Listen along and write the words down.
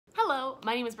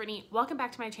my name is Brittany. Welcome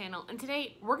back to my channel, and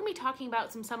today we're gonna be talking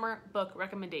about some summer book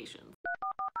recommendations.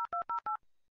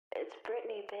 It's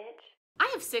Brittany, bitch. I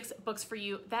have 6 books for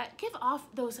you that give off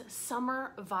those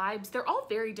summer vibes. They're all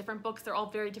very different books, they're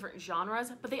all very different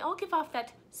genres, but they all give off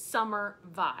that summer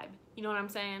vibe. You know what I'm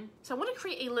saying? So I want to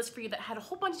create a list for you that had a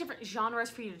whole bunch of different genres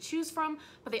for you to choose from,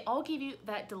 but they all give you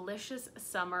that delicious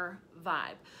summer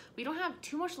vibe. We don't have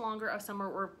too much longer of summer.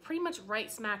 We're pretty much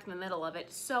right smack in the middle of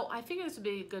it. So I figured this would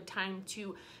be a good time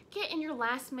to get in your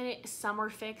last minute summer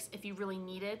fix if you really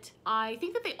need it. I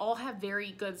think that they all have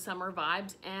very good summer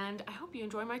vibes, and I hope you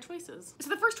enjoy my choices. So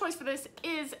the first choice for this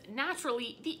is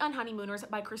naturally The Unhoneymooners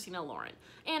by Christina Lauren.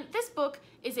 And this book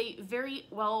is a very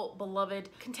well beloved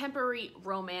contemporary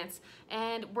romance,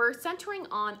 and we're centering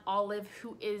on Olive,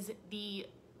 who is the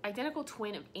identical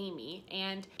twin of Amy,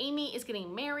 and Amy is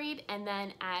getting married, and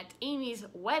then at Amy's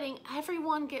wedding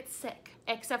everyone gets sick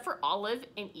except for Olive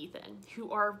and Ethan,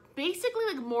 who are basically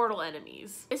like mortal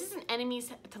enemies. This is an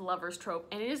enemies to lovers trope,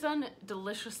 and it is done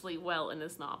deliciously well in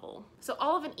this novel. So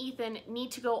Olive and Ethan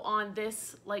need to go on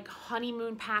this like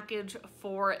honeymoon package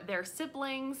for their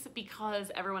siblings because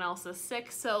everyone else is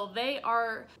sick, so they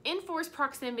are in forced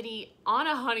proximity on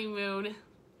a honeymoon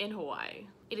in Hawaii.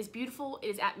 It is beautiful, it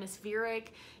is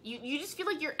atmospheric. You just feel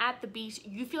like you're at the beach,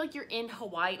 you feel like you're in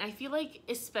Hawaii, and I feel like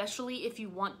especially if you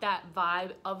want that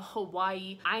vibe of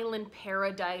Hawaii island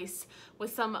paradise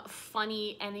with some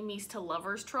funny enemies to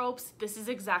lovers tropes, this is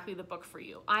exactly the book for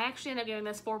you. I actually ended up giving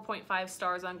this 4.5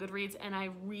 stars on Goodreads, and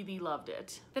I really loved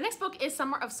it. The next book is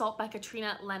Summer of Salt by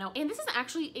Katrina Leno, and this is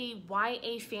actually a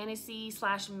YA fantasy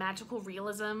 / magical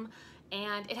realism,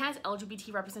 and it has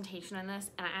LGBT representation in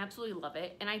this, and I absolutely love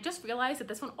it. And I just realized that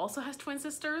this one also has twin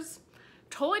sisters.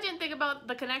 Totally didn't think about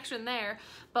the connection there,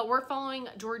 but we're following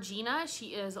Georgina. She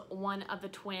is one of the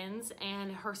twins, and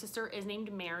her sister is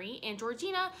named Mary, and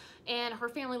Georgina and her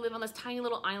family live on this tiny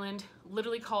little island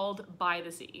literally called By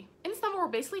the Sea. In this novel, we're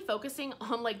basically focusing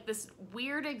on like this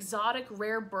weird, exotic,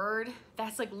 rare bird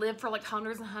that's like lived for like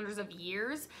hundreds and hundreds of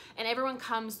years, and everyone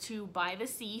comes to By the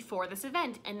Sea for this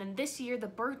event, and then this year the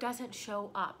bird doesn't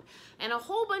show up, and a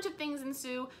whole bunch of things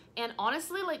ensue. And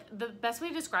honestly, like the best way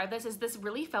to describe this is this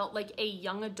really felt like a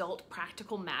young adult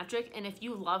practical magic, and if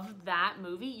you love that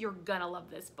movie, you're gonna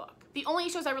love this book. The only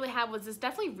issues I really had was this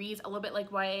definitely reads a little bit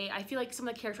like YA. I feel like some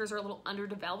of the characters are a little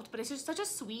underdeveloped, but it's just such a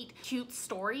sweet, cute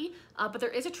story. But there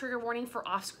is a trigger warning for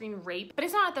off-screen rape, but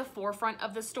it's not at the forefront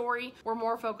of the story. We're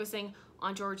more focusing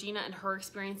on Georgina and her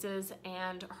experiences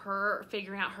and her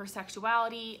figuring out her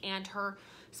sexuality and her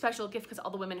special gift, because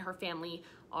all the women in her family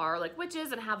are like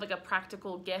witches and have like a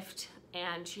practical gift,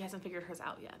 and she hasn't figured hers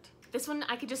out yet. This one,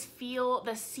 I could just feel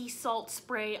the sea salt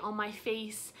spray on my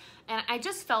face, and I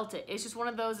just felt it. It's just one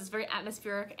of those, it's very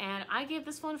atmospheric, and I gave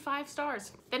this one 5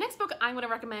 stars. The next book I'm gonna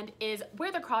recommend is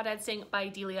Where the Crawdads Sing by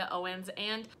Delia Owens,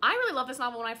 and I really loved this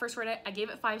novel when I first read it. I gave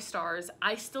it 5 stars.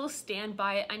 I still stand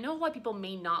by it. I know a lot of people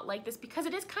may not like this because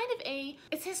it is kind of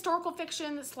it's historical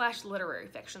fiction / literary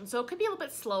fiction, so it could be a little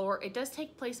bit slower. It does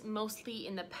take place mostly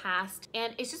in the past,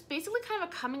 and it's just basically kind of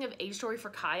a coming of age story for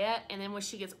Kaya, and then when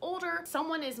she gets older,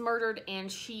 someone is murdered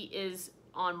and she is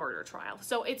on murder trial.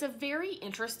 So it's a very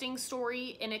interesting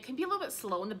story, and it can be a little bit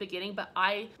slow in the beginning, but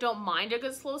I don't mind a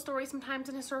good slow story sometimes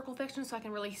in historical fiction, so I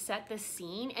can really set the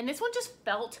scene. And this one just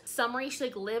felt summery. She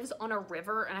like lives on a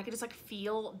river, and I could just like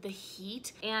feel the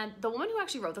heat. And the woman who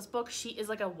actually wrote this book, she is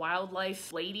like a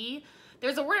wildlife lady.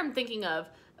 There's a word I'm thinking of,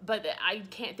 but I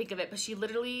can't think of it, but she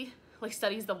literally like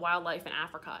studies the wildlife in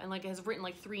Africa, and like has written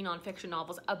like 3 nonfiction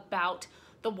novels about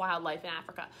the wildlife in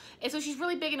Africa. And so she's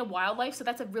really big into wildlife, so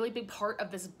that's a really big part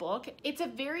of this book. It's a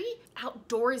very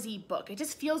outdoorsy book. It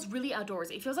just feels really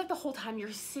outdoorsy. It feels like the whole time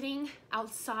you're sitting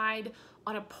outside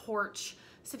on a porch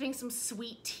sipping some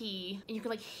sweet tea, and you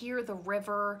can like hear the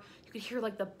river, you can hear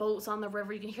like the boats on the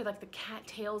river, you can hear like the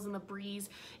cattails in the breeze.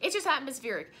 It's just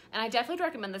atmospheric, and I definitely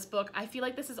recommend this book. I feel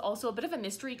like this is also a bit of a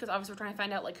mystery because obviously we're trying to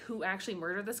find out like who actually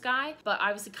murdered this guy, but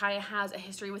obviously Kaya has a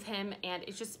history with him, and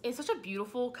it's such a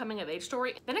beautiful coming of age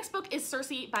story. The next book is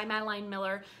Circe by Madeline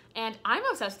Miller, and I'm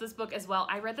obsessed with this book as well.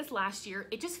 I read this last year.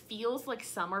 It just feels like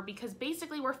summer because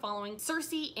basically we're following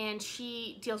Circe, and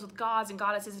she deals with gods and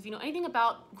goddesses. If you know anything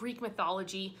about Greek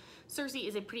mythology, Circe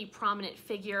is a pretty prominent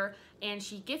figure, and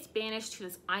she gets banished to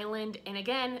this island. And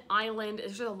again, island,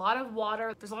 there's just a lot of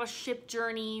water, there's a lot of ship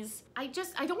journeys. I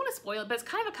don't want to spoil it, but it's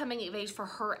kind of a coming of age for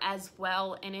her as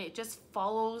well, and it just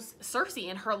follows Cersei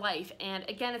in her life. And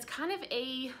again, it's kind of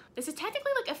this is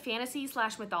technically like a fantasy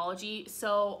 / mythology,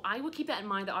 so I would keep that in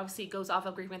mind that obviously it goes off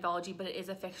of Greek mythology, but it is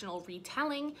a fictional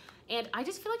retelling. And I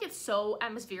just feel like it's so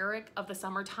atmospheric of the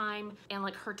summertime and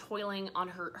like her toiling on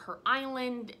her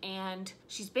island, and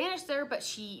she's banished there, but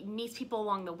she meets people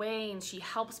along the way and she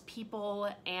helps people,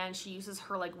 and she uses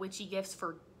her like witchy gifts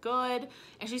for good,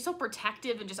 and she's so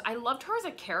protective, and just I loved her as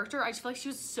a character. I just feel like she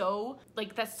was so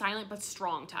like that silent but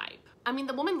strong type. I mean,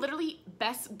 the woman literally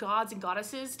bests gods and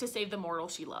goddesses to save the mortal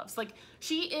she loves. Like,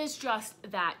 she is just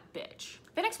that bitch.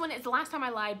 The next one is The Last Time I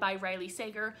Lied by Riley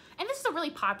Sager, and this is a really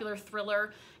popular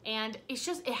thriller, and it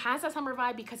has that summer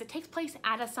vibe because it takes place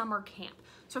at a summer camp.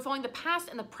 So we're following the past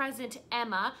and the present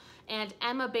Emma, and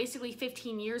Emma basically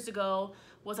 15 years ago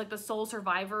was like the sole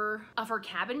survivor of her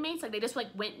cabin mates. Like, they just like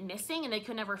went missing and they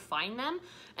could never find them.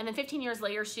 And then 15 years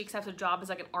later, she accepts a job as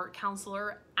like an art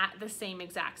counselor at the same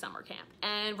exact summer camp.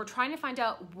 And we're trying to find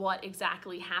out what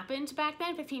exactly happened back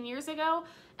then 15 years ago.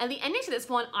 And the ending to this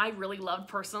one, I really loved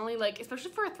personally, like,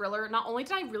 especially for a thriller. Not only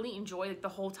did I really enjoy like the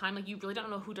whole time, like you really don't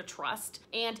know who to trust.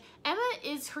 And Emma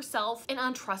is herself an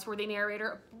untrustworthy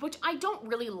narrator, which I don't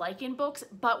really like in books,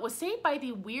 but was saved by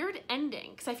the weird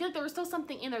ending. Because I feel like there was still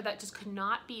something in there that just could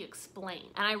not be explained.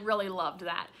 And I really loved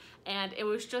that. And it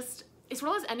was just, it's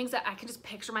one of those endings that I can just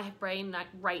picture my brain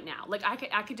right now. Like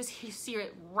I could just see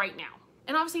it right now.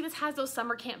 And obviously this has those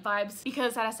summer camp vibes because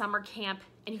it's at a summer camp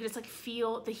and you can just like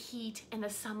feel the heat in the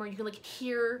summer. You can like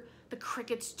hear the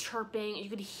crickets chirping and you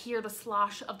can hear the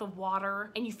slosh of the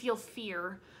water and you feel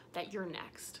fear that you're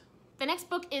next. The next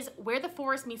book is Where the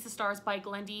Forest Meets the Stars by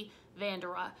Glendy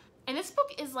Vandera. And this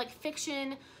book is like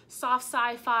fiction, soft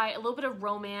sci-fi, a little bit of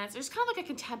romance. It's kind of like a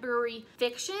contemporary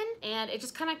fiction, and it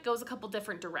just kind of goes a couple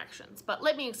different directions. But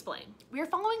let me explain. We are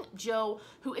following Jo,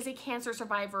 who is a cancer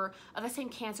survivor of the same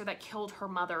cancer that killed her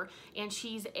mother. And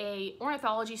she's a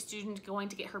ornithology student going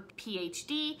to get her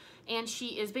PhD. And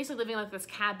she is basically living like this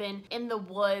cabin in the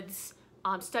woods,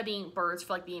 studying birds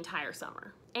for like the entire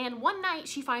summer. And one night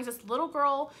she finds this little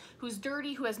girl who's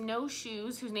dirty, who has no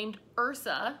shoes, who's named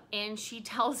Ursa, and she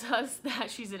tells us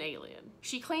that she's an alien.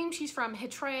 She claims she's from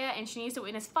Hitrea and she needs to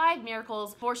witness 5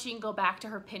 miracles before she can go back to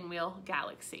her Pinwheel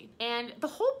Galaxy. And the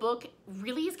whole book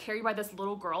really is carried by this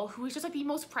little girl who is just like the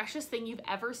most precious thing you've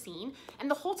ever seen.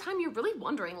 And the whole time you're really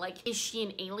wondering, like, is she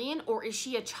an alien or is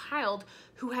she a child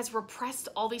who has repressed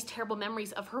all these terrible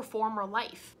memories of her former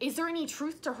life? Is there any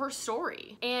truth to her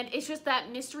story? And it's just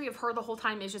that mystery of her the whole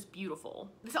time is just beautiful.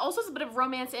 This also has a bit of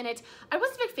romance in it. I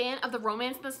wasn't a big fan of the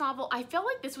romance in this novel. I felt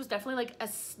like this was definitely like a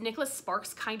Nicholas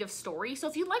Sparks kind of story. So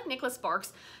if you like Nicholas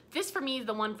Sparks, this for me is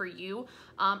the one for you.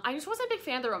 I just wasn't a big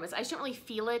fan of the romance. I just didn't really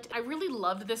feel it. I really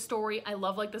loved this story. I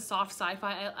love like the soft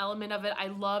sci-fi element of it. I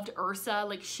loved Ursa.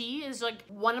 Like, she is like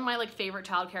one of my like favorite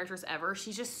child characters ever.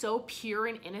 She's just so pure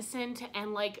and innocent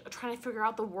and like trying to figure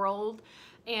out the world.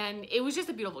 And it was just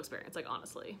a beautiful experience, like,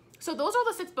 honestly. So those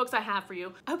are the 6 books I have for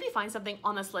you. I hope you find something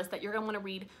on this list that you're gonna wanna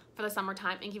read for the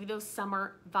summertime and give you those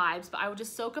summer vibes. But I would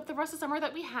just soak up the rest of summer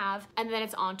that we have, and then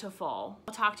it's on to fall.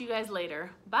 I'll talk to you guys later.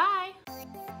 Bye.